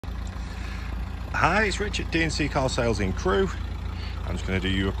Hi, it's Rich at D&C Car Sales in Crewe. I'm just going to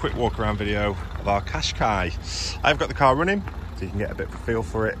do you a quick walk around video of our Qashqai. I've got the car running so you can get a bit of a feel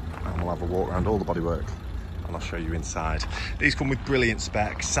for it, and we'll have a walk around all the bodywork and I'll show you inside. These come with brilliant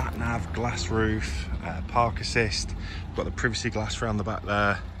specs: sat nav, glass roof, park assist. We've got the privacy glass around the back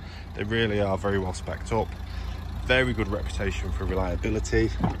there. They really are very well specced up. Very good reputation for reliability.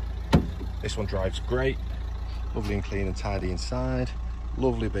 This one drives great, lovely and clean and tidy inside.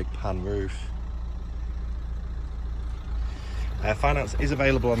 Lovely big pan roof. Finance is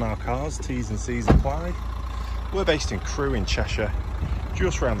available on our cars, T's and C's apply. We're based in Crewe in Cheshire,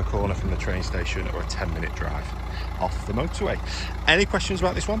 just round the corner from the train station, or a 10-minute drive off the motorway. Any questions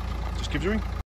about this one? Just give us a ring.